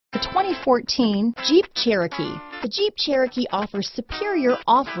The 2014 Jeep Cherokee. The Jeep Cherokee offers superior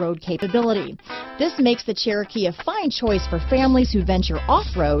off-road capability. This makes the Cherokee a fine choice for families who venture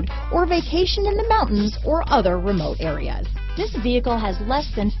off-road or vacation in the mountains or other remote areas. This vehicle has less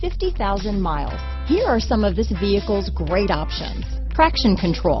than 50,000 miles. Here are some of this vehicle's great options: traction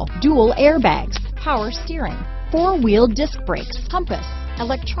control, dual airbags, power steering, four-wheel disc brakes, compass,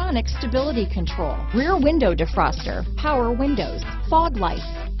 electronic stability control, rear window defroster, power windows, fog lights,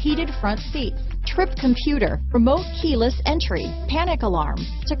 heated front seats, trip computer, remote keyless entry, panic alarm,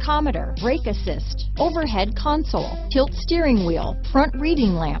 tachometer, brake assist, overhead console, tilt steering wheel, front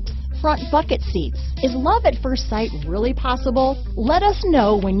reading lamps, front bucket seats. Is love at first sight really possible? Let us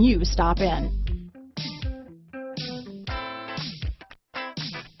know when you stop in.